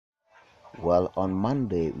Well, on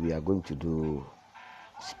Monday we are going to do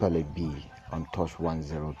Spell a B on Touch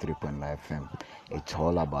 103.9 FM. It's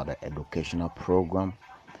all about the educational program.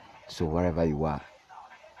 So wherever you are,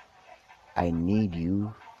 I need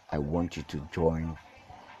you. I want you to join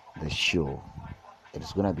the show.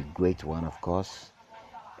 It's gonna be great one, of course,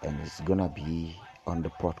 and it's gonna be on the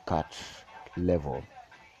podcast level.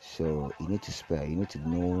 So you need to spell. You need to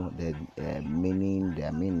know the meaning.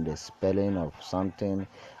 The spelling of something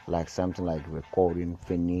like recording,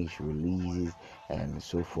 finish, releases, and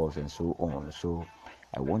so forth and so on. So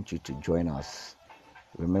I want you to join us.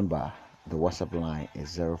 Remember, the WhatsApp line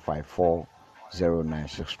is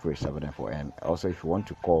 054096374, and also if you want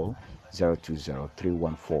to call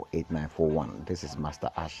 02031489141. This is Master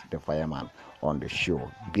Ash the Fireman on the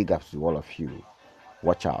show. Big ups to all of you.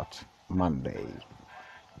 Watch out Monday.